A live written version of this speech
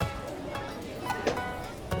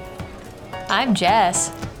I'm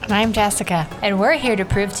Jess, And I'm Jessica. and we're here to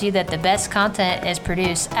prove to you that the best content is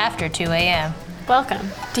produced after 2 a.m. Welcome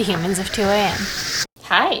to Humans of 2 a.m.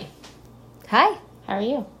 Hi, Hi, how are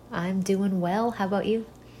you? I'm doing well. How about you?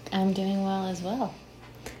 I'm doing well as well.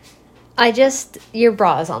 Your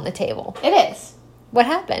bra is on the table. It is. What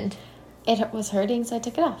happened? It was hurting, so I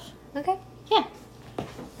took it off. Okay. Yeah.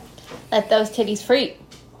 Let those titties free.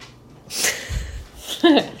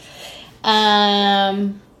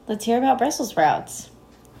 Let's hear about Brussels sprouts.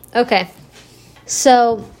 Okay.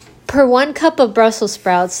 So, per 1 cup of Brussels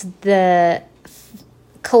sprouts, the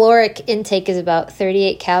caloric intake is about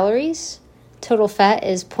 38 calories. Total fat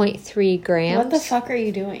is 0.3 grams. What the fuck are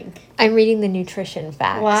you doing? I'm reading the nutrition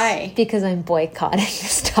facts. Why? Because I'm boycotting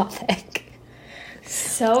this topic.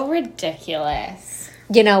 So ridiculous.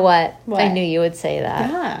 You know what? What? I knew you would say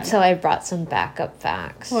that. God. So I brought some backup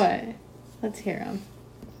facts. What? Let's hear them.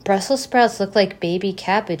 Brussels sprouts look like baby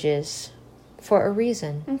cabbages for a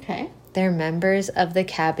reason. Okay. They're members of the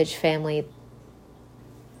cabbage family.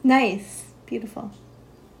 Nice. Beautiful.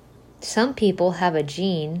 Some people have a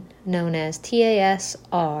gene known as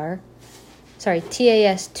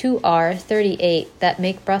TAS2R38 that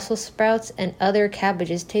make Brussels sprouts and other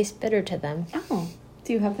cabbages taste bitter to them. Oh.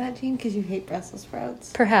 Do you have that gene because you hate Brussels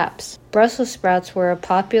sprouts? Perhaps. Brussels sprouts were a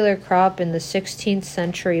popular crop in the 16th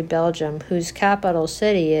century Belgium, whose capital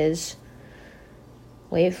city is,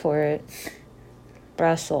 wait for it,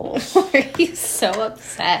 Brussels. Why are you so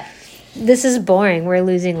upset? This is boring. We're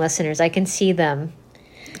losing listeners. I can see them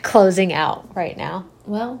closing out right now.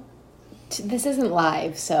 Well, this isn't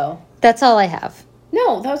live, so... That's all I have.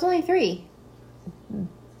 No, that was only 3.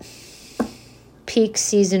 Peak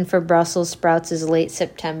season for Brussels sprouts is late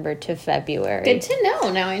September to February. Good to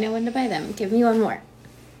know. Now I know when to buy them. Give me one more.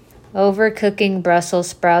 Overcooking Brussels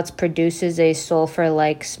sprouts produces a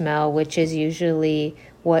sulfur-like smell, which is usually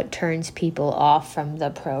what turns people off from the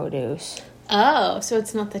produce. Oh, so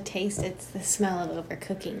it's not the taste, it's the smell of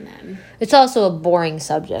overcooking them. It's also a boring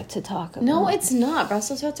subject to talk about. No, it's not.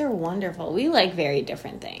 Brussels sprouts are wonderful. We like very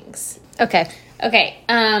different things. Okay. Okay,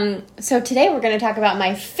 so today we're going to talk about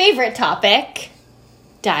my favorite topic,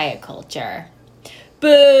 diet culture.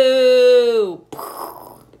 Boo!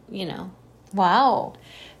 You know. Wow.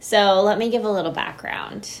 So let me give a little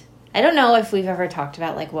background. I don't know if we've ever talked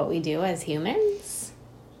about, like, what we do as humans.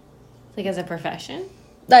 Like, as a profession.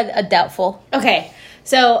 Doubtful. Okay,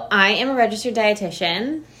 so I am a registered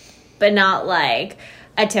dietitian, but not like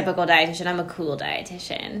a typical dietitian. I'm a cool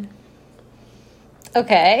dietitian.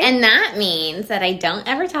 Okay. And that means that I don't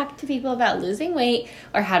ever talk to people about losing weight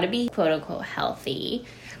or how to be quote-unquote healthy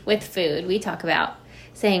with food. We talk about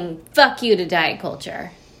saying fuck you to diet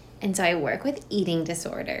culture. And so I work with eating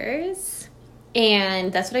disorders,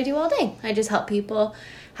 and that's what I do all day. I just help people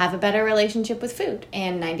have a better relationship with food,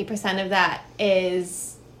 and 90% of that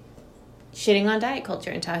is shitting on diet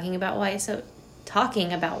culture and talking about why it's so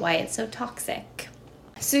toxic.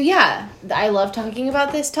 So yeah, I love talking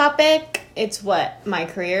about this topic. It's what my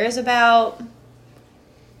career is about.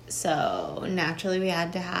 So naturally we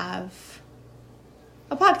had to have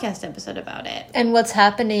a podcast episode about it. And what's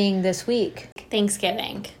happening this week?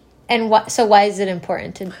 Thanksgiving. And so why is it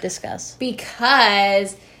important to discuss?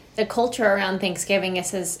 Because the culture around Thanksgiving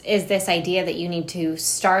is this idea that you need to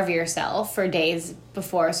starve yourself for days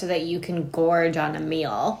before so that you can gorge on a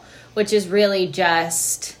meal, which is really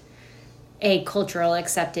just a cultural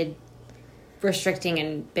accepted restricting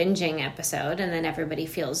and binging episode. And then everybody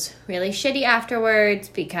feels really shitty afterwards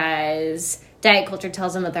because diet culture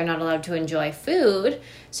tells them that they're not allowed to enjoy food.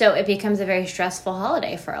 So it becomes a very stressful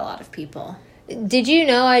holiday for a lot of people. Did you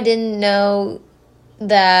know I didn't know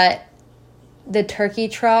that the turkey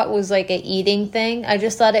trot was like a eating thing? I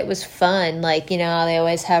just thought it was fun. Like, you know, they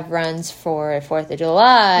always have runs for 4th of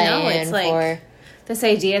July. No, it's like this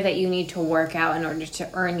idea that you need to work out in order to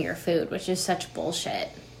earn your food, which is such bullshit.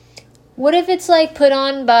 What if it's like put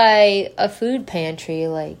on by a food pantry,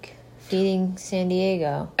 like Feeding San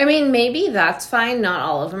Diego? I mean, maybe that's fine. Not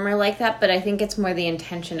all of them are like that, but I think it's more the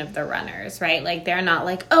intention of the runners, right? Like, they're not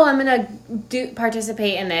like, oh, I'm going to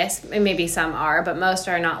participate in this. And maybe some are, but most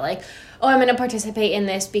are not like, oh, I'm going to participate in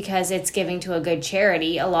this because it's giving to a good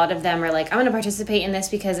charity. A lot of them are like, I'm going to participate in this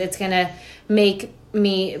because it's going to make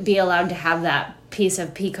me be allowed to have that piece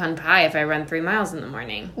of pecan pie if I run 3 miles in the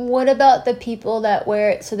morning. What about the people that wear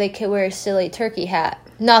it so they can wear a silly turkey hat?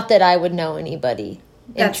 Not that I would know anybody.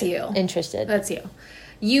 That's you. Interested. That's you.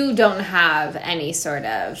 You don't have any sort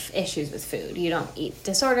of issues with food. You don't eat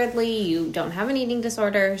disorderly. You don't have an eating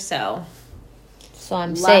disorder, so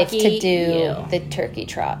I'm safe to do the turkey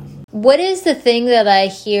trot. What is the thing that I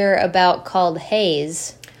hear about called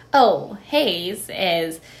haze? Oh, haze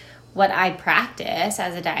is what I practice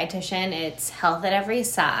as a dietitian, it's health at every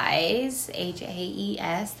size,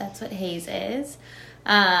 HAES, that's what HAES is.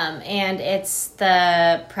 And it's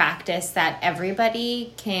the practice that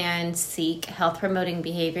everybody can seek health promoting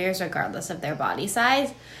behaviors regardless of their body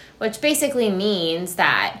size, which basically means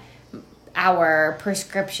that our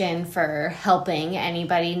prescription for helping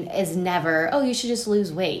anybody is never, oh, you should just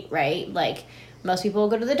lose weight, right? Like, most people will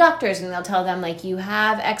go to the doctors and they'll tell them, like, you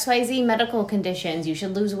have XYZ medical conditions, you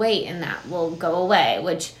should lose weight and that will go away,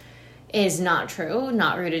 which is not true,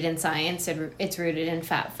 not rooted in science. It's rooted in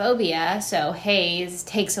fat phobia. So HAES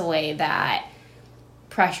takes away that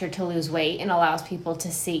pressure to lose weight and allows people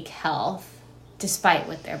to seek health despite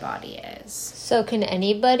what their body is. So can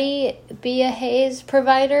anybody be a HAES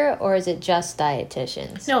provider, or is it just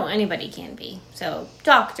dietitians? No, anybody can be. So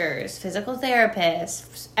doctors, physical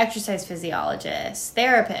therapists, exercise physiologists,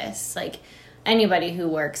 therapists, like anybody who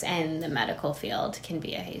works in the medical field can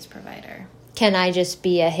be a HAES provider. Can I just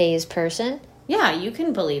be a HAES person? Yeah, you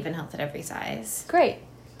can believe in health at every size. Great.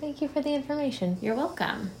 Thank you for the information. You're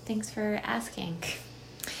welcome. Thanks for asking.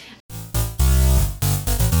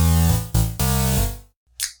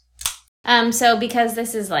 So because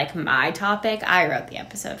this is like my topic, I wrote the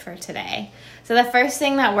episode for today. So the first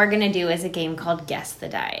thing that we're going to do is a game called Guess the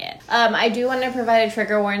Diet. I do want to provide a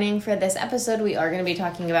trigger warning for this episode. We are going to be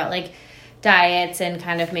talking about like diets and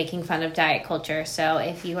kind of making fun of diet culture. So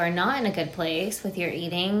if you are not in a good place with your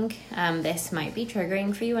eating, this might be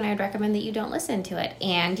triggering for you, and I'd recommend that you don't listen to it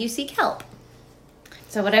and you seek help.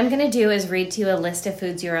 So what I'm going to do is read to you a list of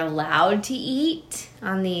foods you're allowed to eat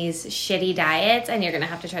on these shitty diets, and you're going to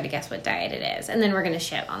have to try to guess what diet it is. And then we're going to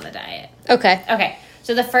shit on the diet. Okay. Okay,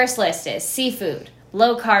 so the first list is seafood,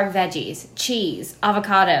 low-carb veggies, cheese,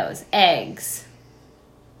 avocados, eggs.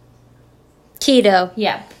 Keto.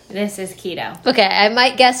 Yep, this is keto. Okay, I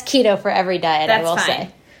might guess keto for every diet, That's I will fine.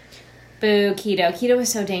 say. Boo, keto. Keto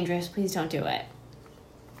is so dangerous. Please don't do it.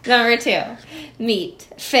 Number 2, meat,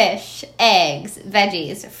 fish, eggs,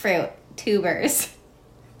 veggies, fruit, tubers.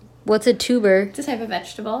 What's a tuber? It's a type of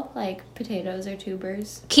vegetable, like potatoes or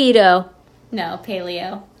tubers. Keto. No,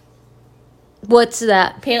 paleo. What's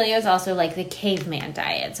that? Paleo is also like the caveman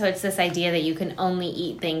diet. So it's this idea that you can only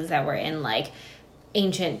eat things that were in like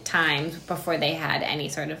ancient times before they had any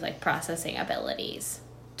sort of like processing abilities.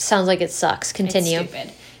 Sounds like it sucks. Continue. It's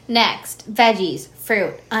stupid. Next, veggies,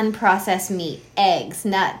 fruit, unprocessed meat, eggs,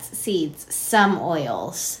 nuts, seeds, some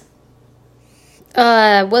oils.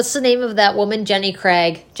 What's the name of that woman? Jenny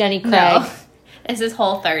Craig. Jenny Craig. No, this is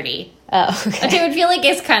Whole30. Oh, Which okay. I would feel like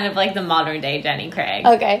it's kind of like the modern day Jenny Craig.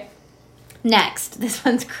 Okay. Next, this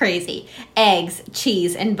one's crazy. Eggs,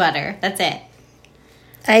 cheese, and butter. That's it.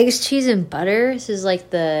 Eggs, cheese, and butter? This is like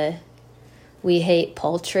the we hate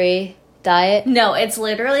poultry diet. No, it's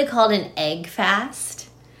literally called an egg fast.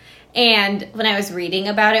 And when I was reading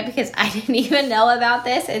about it, because I didn't even know about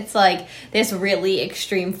this, it's like this really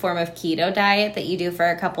extreme form of keto diet that you do for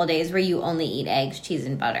a couple of days where you only eat eggs, cheese,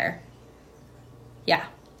 and butter. Yeah.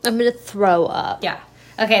 I'm going to throw up. Yeah.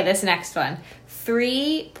 Okay, this next one.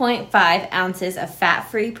 3.5 ounces of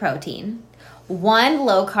fat-free protein, 1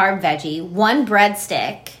 low-carb veggie, 1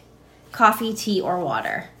 breadstick, coffee, tea, or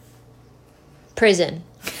water. Prison.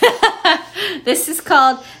 This is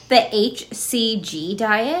called the HCG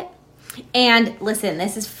diet. And listen,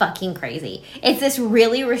 this is fucking crazy. It's this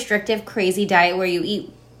really restrictive, crazy diet where you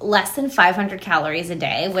eat less than 500 calories a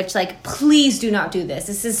day, which, like, please do not do this.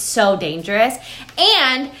 This is so dangerous.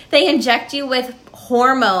 And they inject you with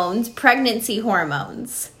hormones, pregnancy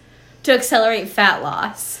hormones, to accelerate fat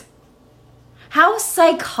loss. How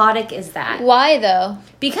psychotic is that? Why, though?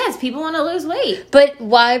 Because people want to lose weight. But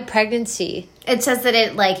why pregnancy? It says that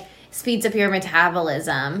it, like, speeds up your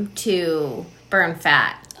metabolism to burn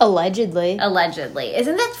fat. Allegedly. Allegedly.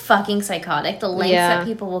 Isn't that fucking psychotic? The lengths Yeah. that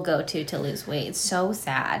people will go to lose weight. It's so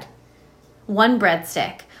sad. 1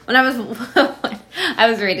 breadstick. When I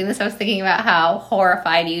was reading this, I was thinking about how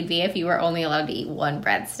horrified you'd be if you were only allowed to eat 1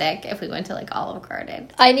 breadstick if we went to, like, Olive Garden.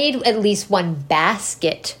 I need at least 1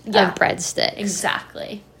 basket Yeah. of breadsticks.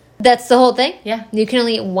 Exactly. That's the whole thing? Yeah. You can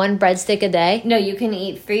only eat 1 breadstick a day? No, you can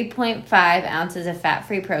eat 3.5 ounces of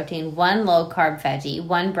fat-free protein, 1 low-carb veggie,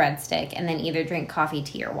 1 breadstick, and then either drink coffee,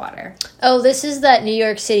 tea, or water. Oh, this is that New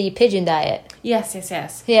York City pigeon diet. Yes.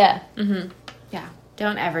 Yeah. Yeah.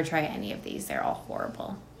 Don't ever try any of these. They're all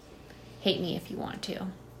horrible. Hate me if you want to.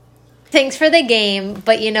 Thanks for the game,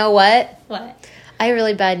 but you know what? What? I have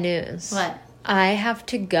really bad news. What? I have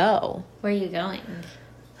to go. Where are you going?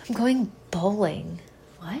 I'm going bowling.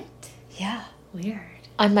 What? Yeah. Weird.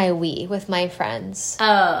 On my Wii with my friends.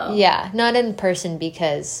 Oh. Yeah, not in person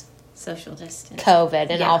because Social distance.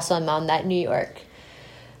 COVID, and Yeah. also I'm on that New York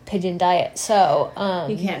pigeon diet. So,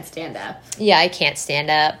 You can't stand up. yeah, I can't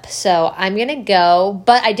stand up. So I'm going to go.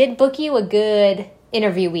 But I did book you a good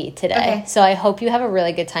interviewee today. Okay. So I hope you have a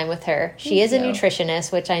really good time with her. She Thank is a you.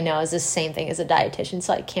 nutritionist, which I know is the same thing as a dietitian.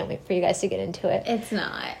 So I can't wait for you guys to get into it. It's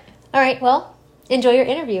not. All right. Well, enjoy your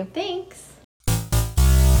interview. Thanks.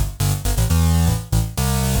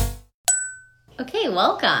 Okay,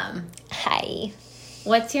 welcome. Hi.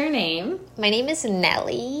 What's your name? My name is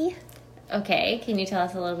Nellie. Okay, can you tell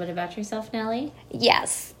us a little bit about yourself, Nellie?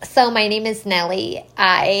 Yes. So my name is Nellie.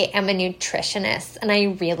 I am a nutritionist, and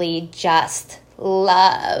I really just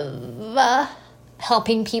love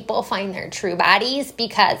helping people find their true bodies,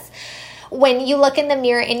 because when you look in the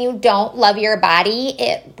mirror and you don't love your body,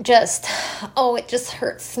 it just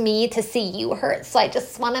hurts me to see you hurt. So I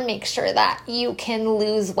just want to make sure that you can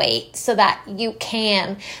lose weight so that you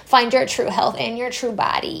can find your true health and your true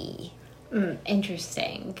body.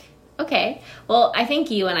 Interesting. Okay. Well, I think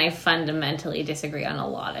you and I fundamentally disagree on a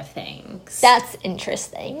lot of things. That's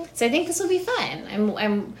interesting. So I think this will be fun.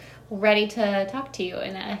 I'm ready to talk to you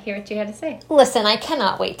and hear what you had to say. Listen, I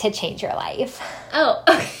cannot wait to change your life. Oh,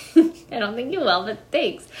 I don't think you will, but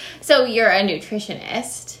thanks. So you're a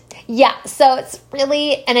nutritionist. Yeah, so it's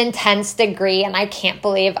really an intense degree, and I can't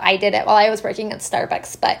believe I did it while I was working at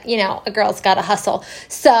Starbucks, but, you know, a girl's got to hustle.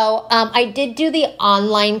 So I did do the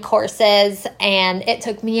online courses, and it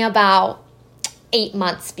took me about 8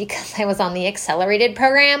 months because I was on the accelerated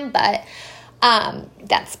program, but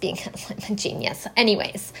that's being I'm a genius.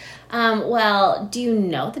 Anyways. Well, do you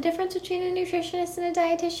know the difference between a nutritionist and a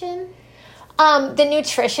dietitian? The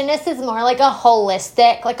nutritionist is more like a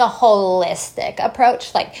holistic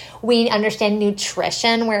approach. Like, we understand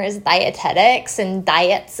nutrition, whereas dietetics and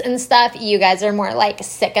diets and stuff, you guys are more like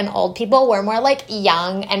sick and old people. We're more like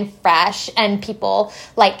young and fresh and people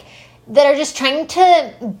like that are just trying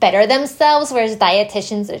to better themselves, whereas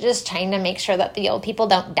dietitians are just trying to make sure that the old people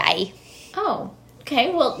don't die. Oh,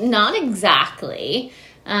 okay. Well, not exactly.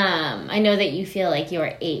 I know that you feel like your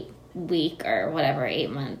 8-week or whatever,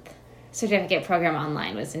 8-month certificate program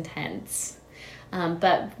online was intense.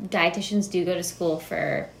 But dietitians do go to school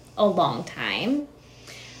for a long time.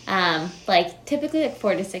 Typically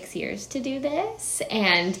 4 to 6 years to do this.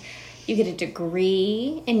 And you get a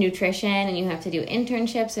degree in nutrition, and you have to do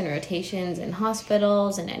internships and rotations in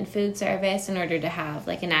hospitals and in food service in order to have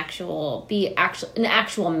like an actual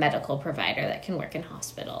medical provider that can work in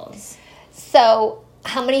hospitals. So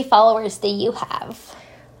how many followers do you have?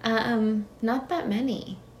 Not that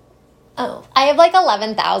many. Oh, I have like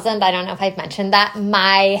 11,000. I don't know if I've mentioned that.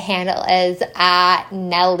 My handle is at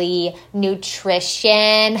Nellie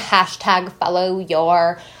Nutrition. # follow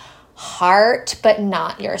your heart, but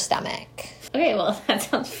not your stomach. Okay, well, that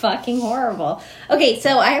sounds fucking horrible. Okay,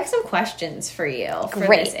 so I have some questions for you for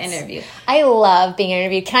this interview. I love being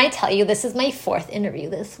interviewed. Can I tell you, this is my 4th interview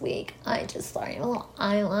this week. I just saw a little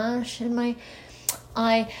eyelash in my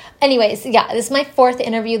eye. Anyways, yeah, this is my 4th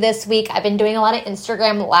interview this week. I've been doing a lot of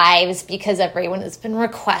Instagram lives because everyone has been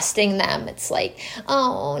requesting them. It's like,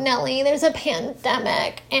 oh, Nellie, there's a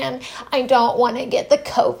pandemic and I don't want to get the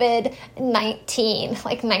COVID-19,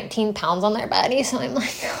 like 19 pounds on their body. So I'm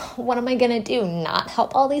like, what am I going to do? Not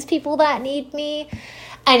help all these people that need me?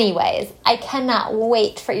 Anyways, I cannot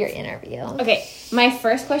wait for your interview. Okay, my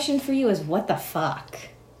first question for you is, what the fuck?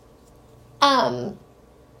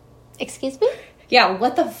 Excuse me? Yeah,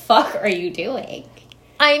 what the fuck are you doing?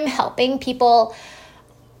 I'm helping people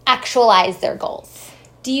actualize their goals.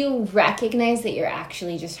 Do you recognize that you're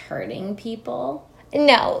actually just hurting people?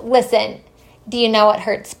 No, listen. Do you know what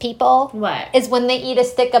hurts people? What? Is when they eat a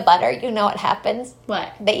stick of butter, you know what happens?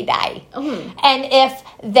 What? They die. Mm. And if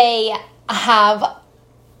they have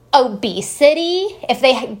obesity,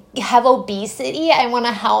 I want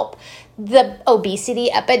to help the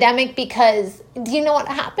obesity epidemic, because do you know what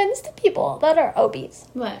happens to people that are obese?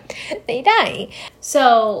 What? They die.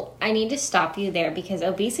 So I need to stop you there, because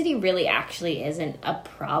obesity really actually isn't a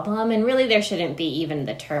problem, and really there shouldn't be even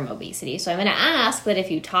the term obesity. So I'm going to ask that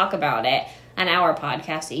if you talk about it on our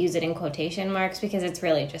podcast, you use it in quotation marks, because it's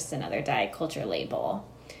really just another diet culture label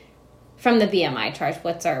from the BMI charts,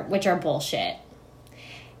 which are bullshit.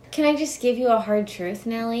 Can I just give you a hard truth,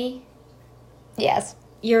 Nellie? Yes.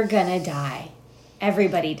 You're gonna die.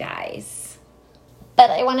 Everybody dies.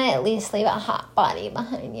 But I want to at least leave a hot body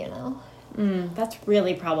behind, you know? That's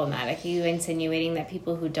really problematic. You insinuating that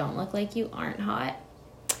people who don't look like you aren't hot?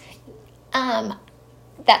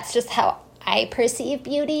 That's just how I perceive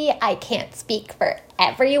beauty. I can't speak for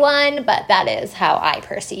everyone, but that is how I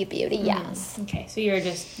perceive beauty, yes. Okay, so you're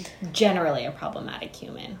just generally a problematic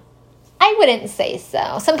human. I I wouldn't say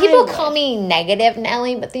so. Some people would. call me negative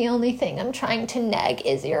Nelly, but the only thing I'm trying to neg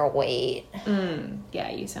is your weight. Yeah,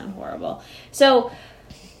 you sound horrible. So,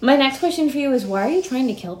 my next question for you is, why are you trying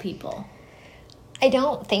to kill people? I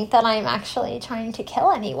don't think that I'm actually trying to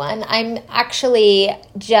kill anyone. I'm actually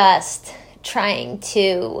just trying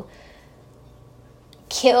to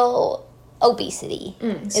kill obesity.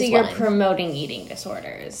 So you're promoting eating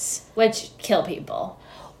disorders, which kill people.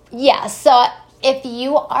 Yeah, so if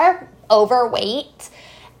you are overweight,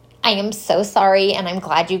 I am so sorry, and I'm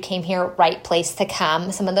glad you came here. Right place to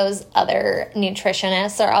come. Some of those other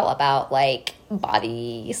nutritionists are all about, like,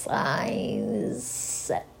 body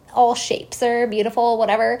size, all shapes are beautiful,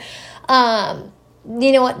 whatever.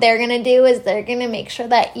 You know what they're going to do is they're going to make sure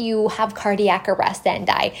that you have cardiac arrest and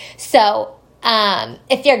die. So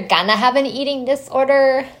if you're going to have an eating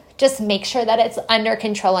disorder, just make sure that it's under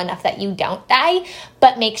control enough that you don't die,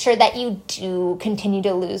 but make sure that you do continue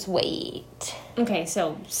to lose weight. Okay,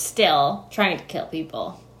 so still trying to kill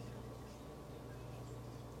people.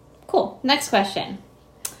 Cool. Next question.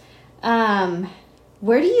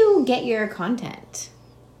 Where do you get your content?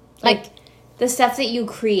 Like the stuff that you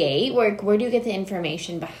create, where do you get the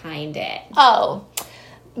information behind it? Oh,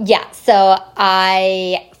 yeah. So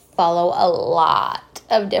I follow a lot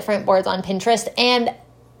of different boards on Pinterest, and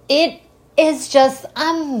it is just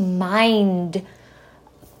a mind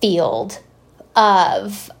field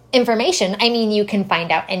of information. I mean, you can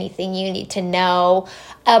find out anything you need to know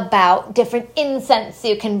about different incense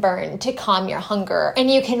you can burn to calm your hunger,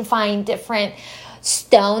 and you can find different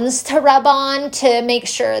stones to rub on to make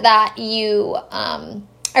sure that you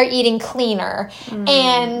are eating cleaner.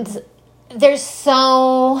 And there's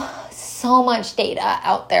so much data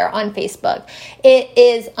out there on Facebook. It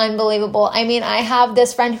is unbelievable. I mean, I have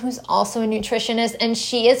this friend who's also a nutritionist, and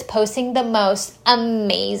she is posting the most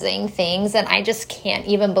amazing things, and I just can't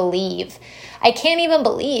even believe.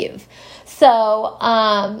 So,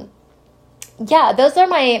 yeah, those are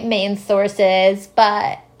my main sources,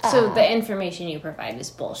 but so the information you provide is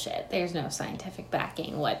bullshit. There's no scientific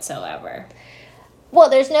backing whatsoever. Well,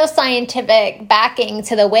 there's no scientific backing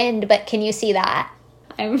to the wind, but can you see that?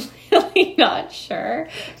 I'm really not sure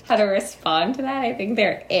how to respond to that. I think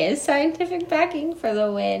there is scientific backing for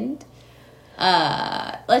the wind.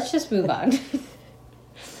 Let's just move on.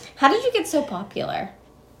 How did you get so popular?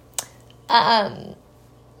 I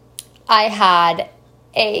had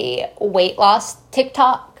a weight loss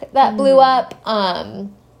TikTok that blew up.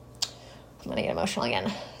 I'm going to get emotional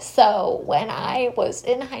again. So when I was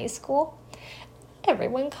in high school,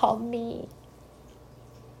 everyone called me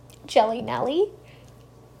Jelly Nelly.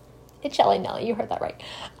 It's Jelly Nelly, you heard that right.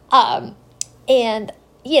 And,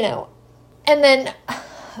 you know, and then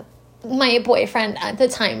my boyfriend at the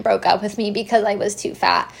time broke up with me because I was too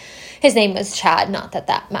fat. His name was Chad, not that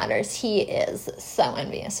that matters. He is so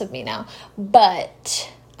envious of me now.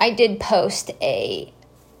 But I did post a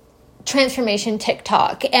transformation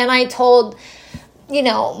TikTok, and I told, you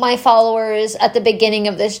know, my followers at the beginning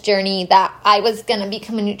of this journey that I was going to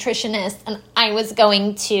become a nutritionist, and I was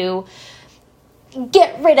going to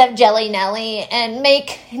get rid of Jelly Nelly and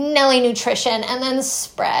make Nelly Nutrition, and then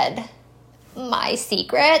spread my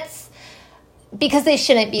secrets, because they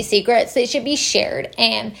shouldn't be secrets. They should be shared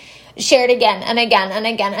and shared again and again and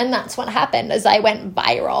again. And that's what happened, as I went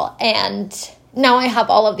viral, and now I have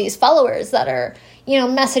all of these followers that are, you know,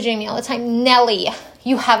 messaging me all the time. Nelly,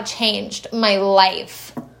 you have changed my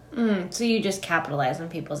life. So you just capitalize on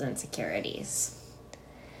people's insecurities.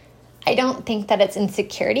 I don't think that it's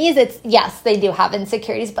insecurities. It's, yes, they do have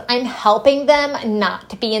insecurities, but I'm helping them not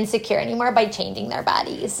to be insecure anymore by changing their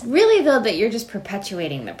bodies. Really, though, that you're just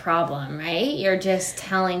perpetuating the problem, right? You're just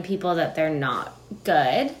telling people that they're not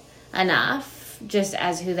good enough just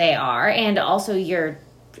as who they are, and also you're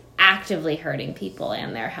actively hurting people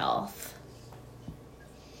and their health.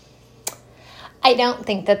 I don't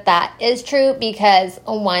think that that is true, because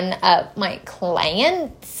one of my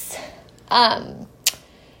clients,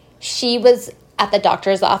 she was at the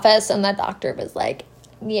doctor's office, and the doctor was like,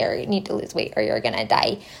 you need to lose weight or you're going to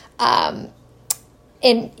die.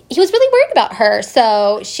 And he was really worried about her.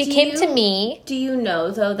 So she came to me. Do you know,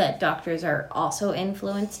 though, that doctors are also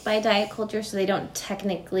influenced by diet culture? So they don't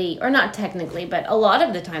technically, or not technically, but a lot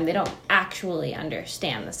of the time they don't actually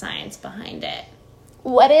understand the science behind it.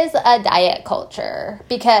 What is a diet culture?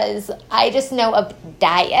 Because I just know of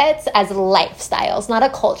diets as lifestyles, not a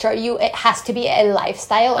culture. It has to be a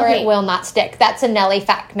lifestyle, or it will not stick. That's a Nelly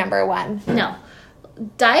fact number one. No.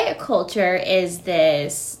 Diet culture is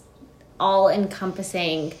this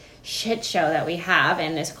all-encompassing shit show that we have,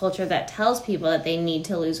 and this culture that tells people that they need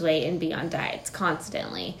to lose weight and be on diets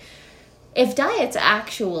constantly. if diets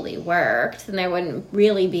actually worked, then there wouldn't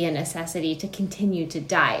really be a necessity to continue to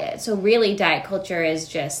diet. So really, diet culture is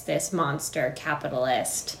just this monster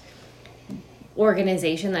capitalist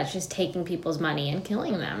organization that's just taking people's money and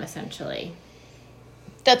killing them, essentially.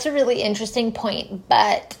 That's a really interesting point,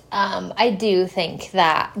 but I do think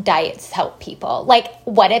that diets help people. Like,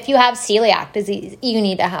 what if you have celiac disease? You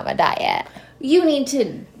need to have a diet. You need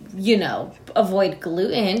to, avoid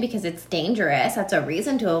gluten because it's dangerous. That's a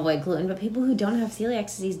reason to avoid gluten. But people who don't have celiac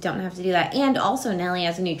disease don't have to do that. And also, Nellie,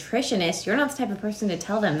 as a nutritionist, you're not the type of person to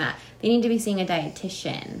tell them that. They need to be seeing a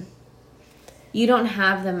dietitian. You don't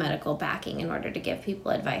have the medical backing in order to give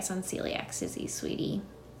people advice on celiac disease, sweetie.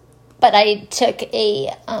 But I took a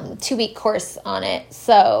 2-week course on it.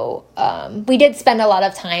 So we did spend a lot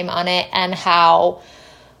of time on it and how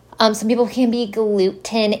some people can be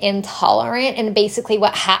gluten intolerant. And basically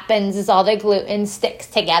what happens is all the gluten sticks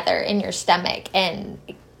together in your stomach and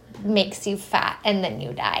it makes you fat and then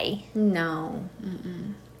you die. No.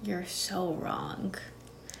 Mm-mm. You're so wrong.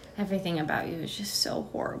 Everything about you is just so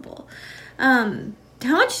horrible.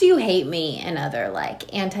 How much do you hate me and other,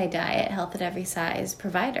 anti-diet, health at every size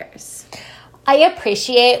providers? I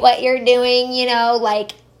appreciate what you're doing,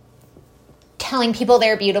 telling people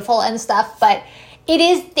they're beautiful and stuff, but it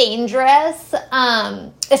is dangerous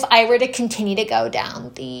if I were to continue to go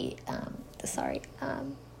down the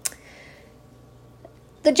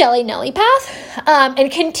Jelly Nelly path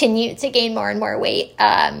and continue to gain more and more weight.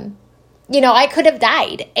 I could have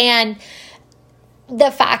died. And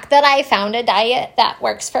the fact that I found a diet that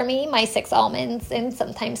works for me, my 6 almonds and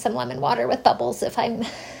sometimes some lemon water with bubbles if I'm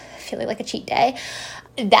feeling like a cheat day,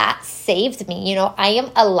 that saved me. I am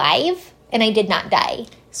alive and I did not die.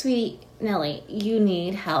 Sweetie, Nellie, you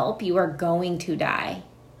need help. You are going to die.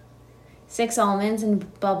 6 almonds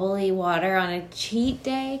and bubbly water on a cheat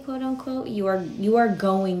day, quote unquote, you are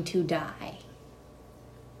going to die.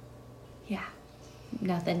 Yeah,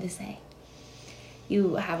 nothing to say.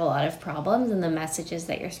 You have a lot of problems and the messages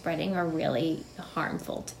that you're spreading are really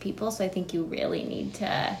harmful to people. So I think you really need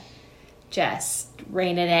to just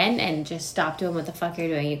rein it in and just stop doing what the fuck you're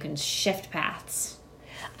doing. You can shift paths.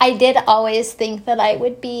 I did always think that I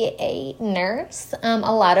would be a nurse. A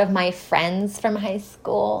lot of my friends from high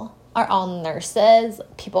school are all nurses.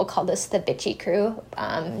 People call this the bitchy crew.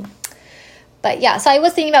 But yeah, so I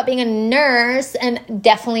was thinking about being a nurse and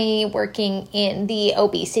definitely working in the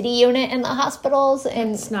obesity unit in the hospitals.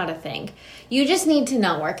 And it's not a thing. You just need to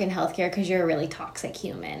not work in healthcare because you're a really toxic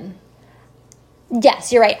human.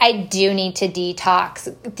 Yes, you're right. I do need to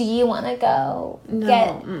detox. Do you want to go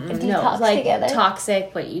get a detox together?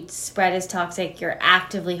 Toxic, what you spread is toxic. You're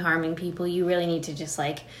actively harming people. You really need to just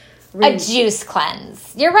a juice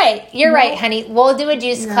cleanse. You're right. You're right, honey. We'll do a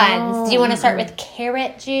juice cleanse. Do you want to start with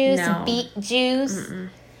carrot juice, beet juice?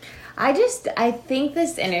 I think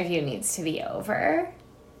this interview needs to be over.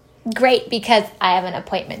 Great, because I have an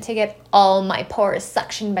appointment to get all my pores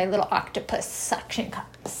suctioned by little octopus suction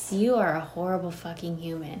cups. You are a horrible fucking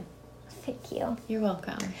human. Thank you. You're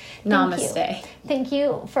welcome. Namaste. Thank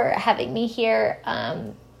you for having me here.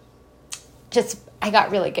 I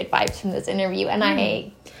got really good vibes from this interview, and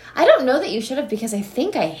I don't know that you should have because I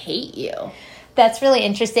think I hate you. That's really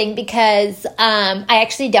interesting because I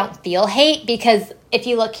actually don't feel hate because if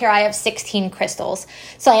you look here, I have 16 crystals.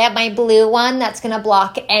 So I have my blue one that's going to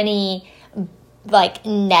block any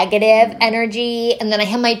negative energy. And then I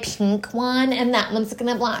have my pink one and that one's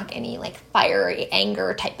going to block any fiery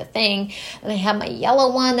anger type of thing. And I have my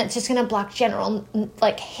yellow one that's just going to block general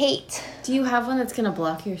hate. Do you have one that's going to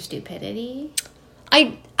block your stupidity?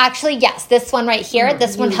 Yes, this one right here,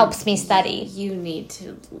 this one helps me study. You need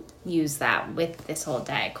to use that with this whole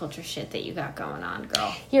diet culture shit that you got going on,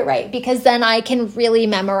 girl. You're right, because then I can really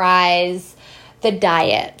memorize the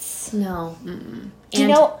diets. No.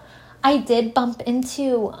 I did bump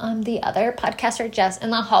into the other podcaster, Jess, in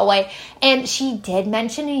the hallway, and she did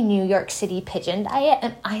mention a New York City pigeon diet,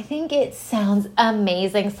 and I think it sounds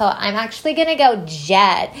amazing. So I'm actually going to go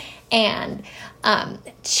jet and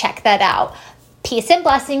check that out. Peace and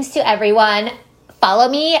blessings to everyone. Follow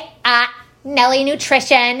me at Nelly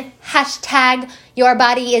Nutrition. # your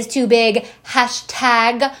body is too big. #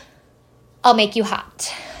 I'll make you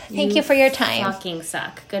hot. Thank you for your time. You fucking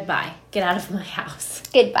suck. Goodbye. Get out of my house.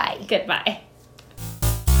 Goodbye. Goodbye.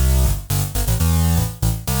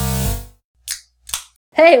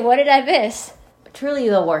 Hey, what did I miss? Truly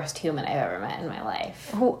the worst human I've ever met in my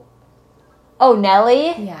life. Oh,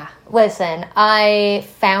 Nelly? Yeah. Listen, I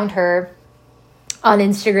found her on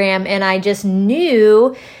Instagram and I just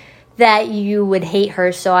knew that you would hate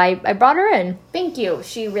her, so I brought her in. Thank you.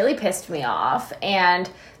 She really pissed me off, and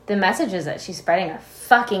the messages that she's spreading are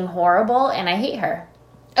fucking horrible, and I hate her.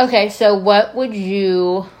 Okay, so what would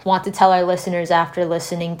you want to tell our listeners after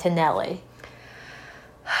listening to Nelly?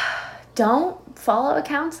 Don't follow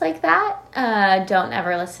accounts like that. Don't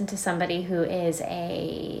ever listen to somebody who is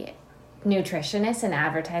a nutritionist and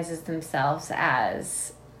advertises themselves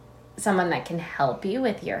as someone that can help you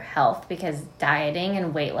with your health, because dieting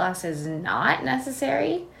and weight loss is not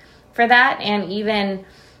necessary for that. And even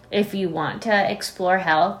if you want to explore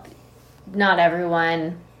health, not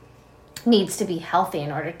everyone needs to be healthy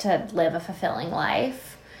in order to live a fulfilling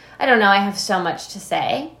life. I don't know, I have so much to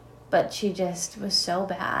say, but she just was so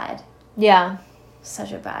bad. Yeah.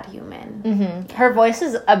 Such a bad human. Mm-hmm. Her voice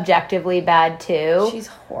is objectively bad, too. She's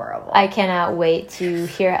horrible. I cannot wait to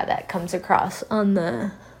hear how that comes across on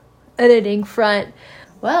the editing front.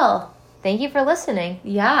 Well, thank you for listening.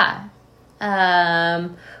 Yeah.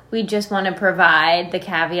 We just want to provide the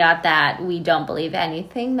caveat that we don't believe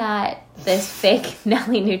anything that this fake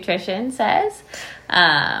Nelly Nutrition says.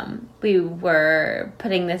 We were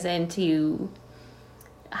putting this in to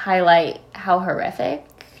highlight how horrific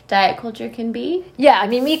diet culture can be. Yeah, I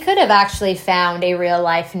mean, we could have actually found a real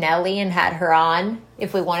life Nelly and had her on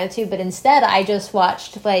if we wanted to, but instead I just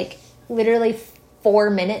watched like literally 4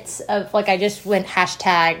 minutes of I just went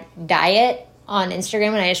 #diet on Instagram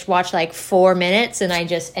and I just watched like 4 minutes and I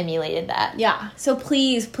just emulated that. Yeah. So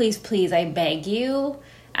please, please, please, I beg you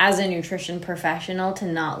as a nutrition professional to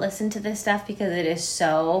not listen to this stuff, because it is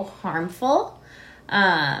so harmful.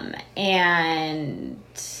 And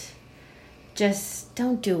just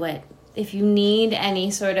don't do it. If you need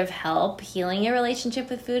any sort of help healing your relationship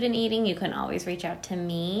with food and eating, you can always reach out to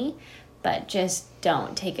me. But just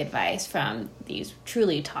don't take advice from these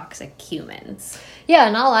truly toxic humans. Yeah,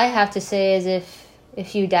 and all I have to say is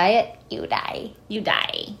if you diet, you die. You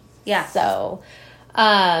die. Yeah. So,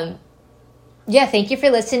 yeah, thank you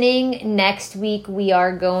for listening. Next week we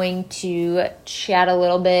are going to chat a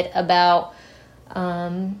little bit about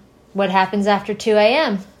what happens after 2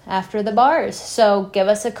 a.m., after the bars. So give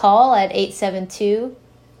us a call at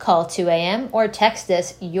 872-CALL-2 a.m. or text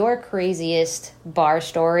us your craziest bar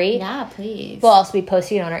story. Yeah, please. We'll also be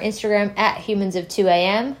posting it on our Instagram at Humans of 2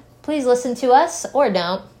 a.m. Please listen to us or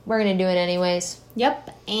don't. We're going to do it anyways. Yep.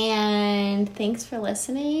 And thanks for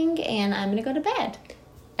listening. And I'm going to go to bed.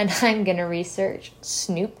 And I'm going to research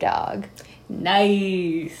Snoop Dogg.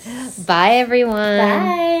 Nice. Bye, everyone.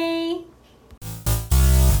 Bye.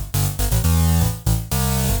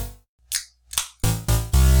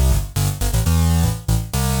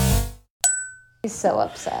 He's so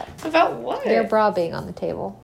upset. About what? Your bra being on the table.